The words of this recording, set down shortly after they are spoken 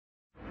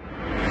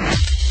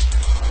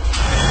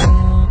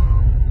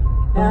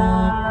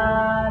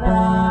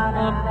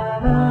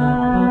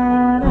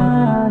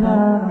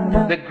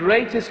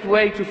greatest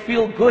way to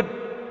feel good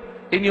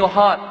in your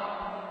heart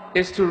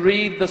is to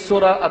read the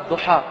surah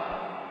ad-duha,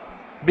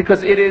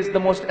 because it is the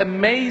most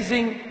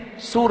amazing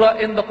surah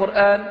in the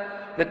Quran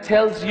that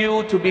tells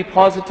you to be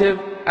positive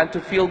and to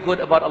feel good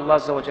about Allah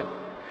Azza wa Jal.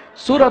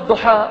 Surah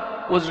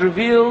ad-duha was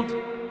revealed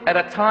at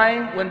a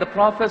time when the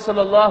Prophet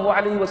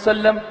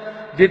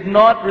ﷺ did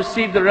not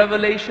receive the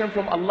revelation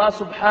from Allah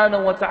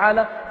subhanahu wa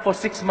ta'ala for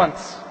 6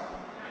 months.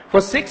 For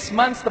 6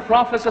 months the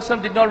Prophet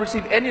ﷺ did not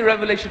receive any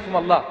revelation from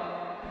Allah.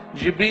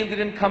 Jibreel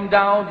didn't come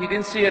down, he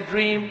didn't see a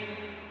dream.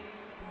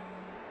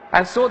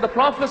 And so the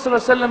Prophet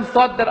ﷺ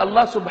thought that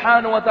Allah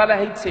subhanahu wa ta'ala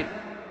hates him.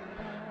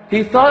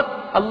 He thought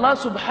Allah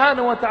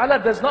subhanahu wa ta'ala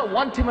does not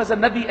want him as a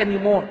Nabi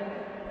anymore.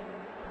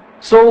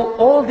 So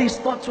all these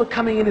thoughts were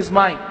coming in his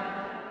mind.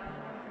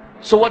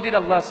 So what did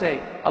Allah say?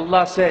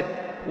 Allah said,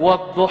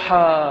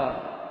 وَالضُّحَى,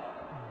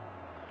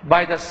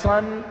 by the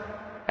sun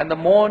and the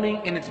morning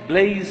in its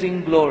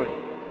blazing glory.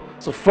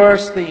 So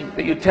first thing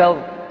that you tell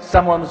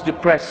someone who's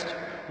depressed,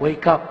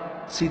 wake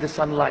up, see the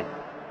sunlight.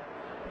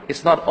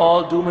 It's not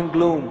all doom and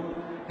gloom.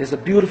 There's a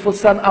beautiful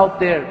sun out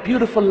there,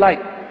 beautiful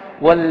light.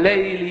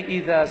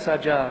 وَاللَّيْلِ إِذَا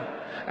سَجَى,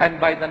 and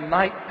by the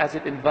night as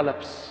it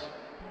envelops.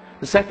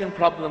 The second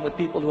problem with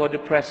people who are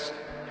depressed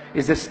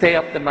is they stay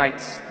up the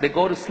nights. They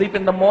go to sleep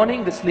in the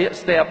morning, they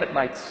stay up at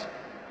nights.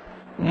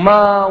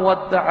 مَا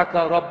وَدَّعَكَ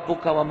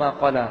رَبُّكَ وَمَا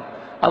قَلَى,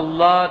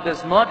 Allah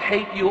does not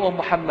hate you, O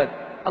Muhammad.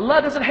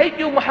 Allah doesn't hate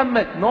you,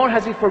 Muhammad, nor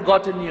has He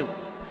forgotten you.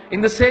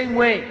 In the same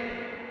way,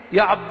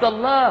 Ya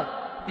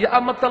Abdullah, Ya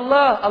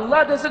Amatallah,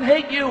 Allah doesn't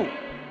hate you,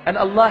 and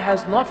Allah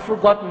has not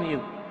forgotten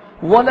you.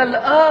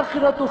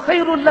 وَلَلْآخِرَةُ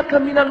خَيْرٌ لَكَ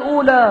مِنَ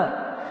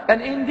الْأُولَى,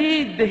 and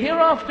indeed the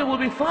hereafter will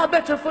be far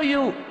better for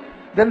you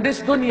than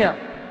this dunya.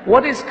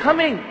 What is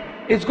coming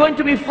is going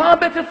to be far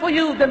better for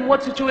you than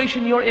what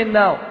situation you're in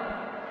now.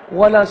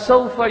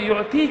 وَلَسَوْفَ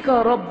يُعْتِيكَ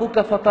رَبُّكَ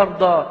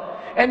فَتَرْضَى,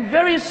 and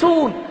very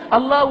soon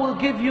Allah will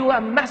give you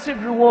a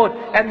massive reward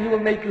and He will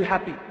make you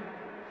happy.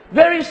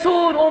 Very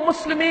soon, O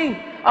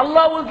Muslimeen,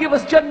 Allah will give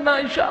us Jannah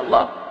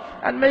inshallah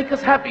and make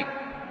us happy.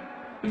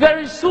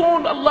 Very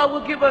soon Allah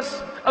will give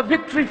us a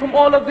victory from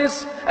all of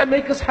this and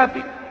make us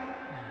happy.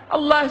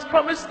 Allah has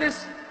promised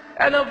this,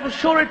 and of a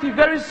surety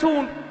very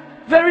soon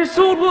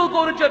we'll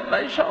go to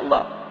Jannah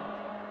inshallah.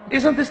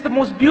 Isn't this the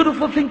most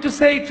beautiful thing to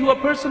say to a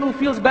person who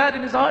feels bad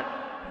in his heart?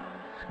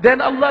 Then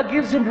Allah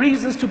gives him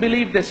reasons to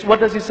believe this.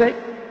 What does He say?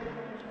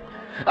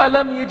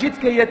 Alam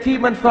yajidka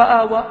yatiman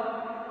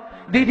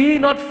fa'awa, did He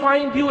not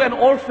find you an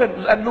orphan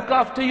and look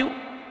after you?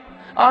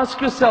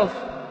 Ask yourself,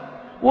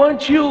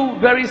 weren't you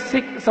very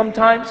sick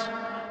sometimes?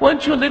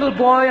 Weren't you a little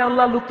boy,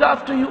 Allah looked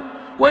after you?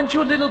 Weren't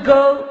you a little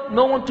girl,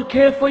 no one to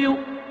care for you,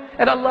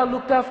 and Allah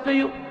looked after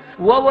you?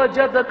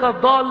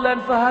 وَوَجَدَكَ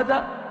ضَالًّا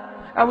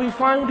فَهَدَى, and we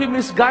found you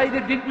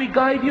misguided, didn't we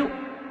guide you?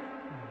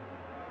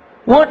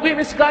 Weren't we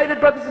misguided,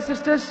 brothers and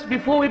sisters,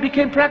 before we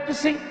became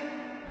practicing?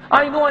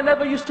 I know I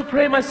never used to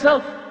pray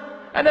myself.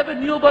 I never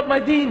knew about my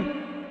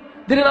deen.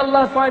 Didn't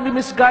Allah find me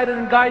misguided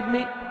and guide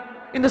me?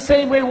 In the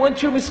same way,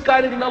 weren't you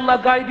misguided and Allah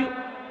guide you?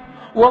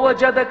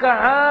 وَوَجَدَكَ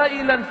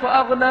عَائِلًا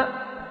فَأَغْنَى,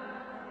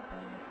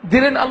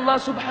 didn't Allah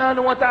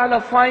subhanahu wa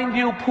ta'ala find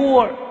you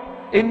poor,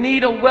 in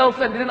need of wealth,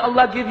 and didn't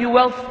Allah give you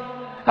wealth?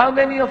 How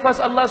many of us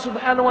Allah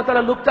subhanahu wa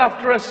ta'ala looked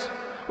after us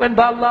when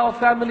by Allah our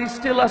families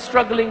still are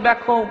struggling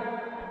back home?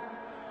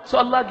 So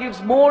Allah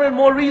gives more and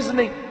more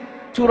reasoning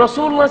to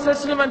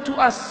Rasulullah and to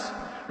us,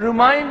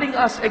 reminding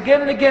us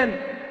again and again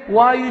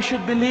why you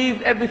should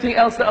believe everything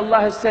else that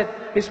Allah has said,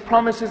 His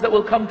promises that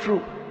will come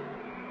true.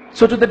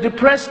 So to the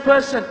depressed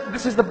person,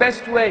 this is the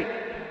best way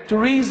to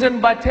reason,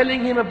 by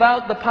telling him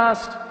about the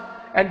past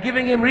and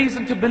giving him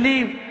reason to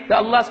believe that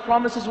Allah's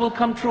promises will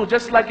come true,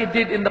 just like it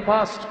did in the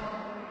past.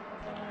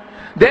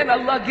 Then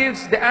Allah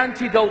gives the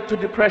antidote to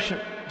depression.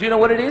 Do you know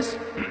what it is?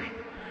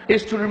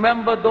 Is to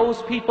remember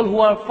those people who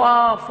are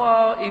far,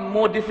 far in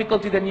more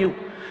difficulty than you.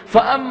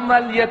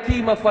 فَأَمَّا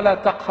الْيَتِيمَ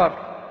فَلَا تَقْهَرْ,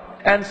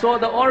 and so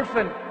the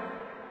orphan,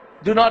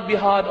 do not be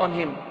hard on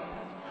him.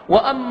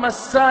 وَأَمَّا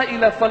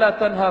السَّائِلَ فَلَا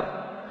تَنْهَرْ,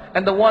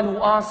 and the one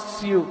who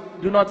asks you,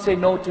 do not say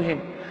no to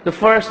him. The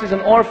first is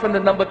an orphan,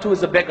 and number two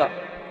is a beggar.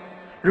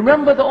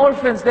 Remember the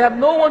orphans, they have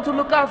no one to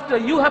look after.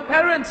 You have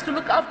parents to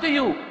look after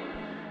you.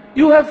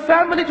 You have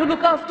family to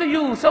look after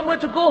you, somewhere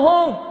to go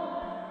home.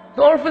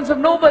 The orphans have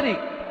nobody.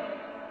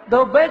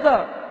 The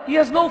beggar, he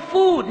has no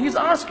food, he's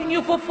asking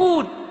you for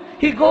food.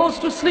 He goes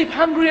to sleep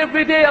hungry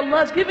every day, Allah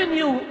has given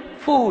you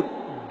food.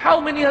 How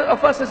many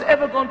of us has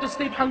ever gone to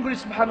sleep hungry,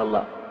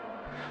 subhanallah?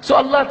 So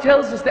Allah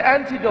tells us the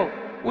antidote,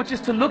 which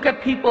is to look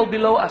at people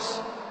below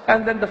us.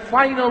 And then the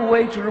final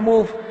way to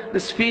remove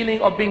this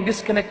feeling of being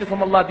disconnected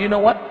from Allah, do you know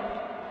what?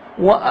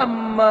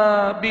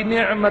 وَأَمَّا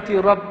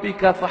بِنِعْمَةِ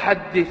رَبِّكَ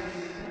فَحَدِّثْ,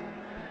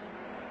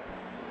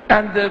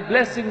 and the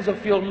blessings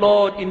of your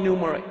Lord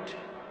enumerate.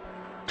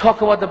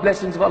 Talk about the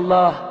blessings of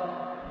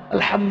Allah.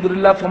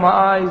 Alhamdulillah for my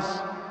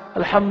eyes,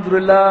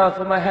 Alhamdulillah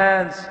for my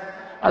hands,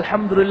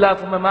 Alhamdulillah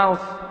for my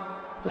mouth,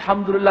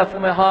 Alhamdulillah for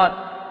my heart.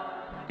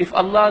 If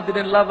Allah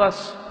didn't love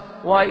us,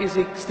 why is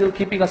He still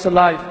keeping us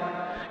alive?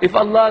 If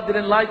Allah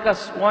didn't like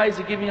us, why is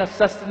He giving us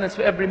sustenance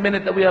for every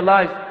minute that we are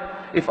alive?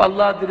 If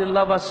Allah didn't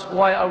love us,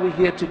 why are we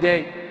here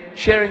today?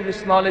 Sharing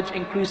this knowledge,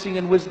 increasing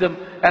in wisdom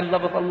and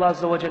love of Allah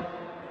Azza wa Jal.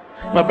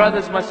 My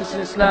brothers, my sisters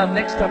in Islam,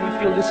 next time you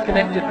feel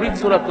disconnected, read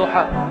Surah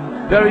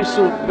Duha. Very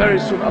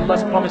soon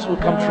Allah's promise will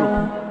come true.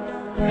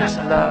 Ya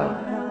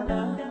Salam.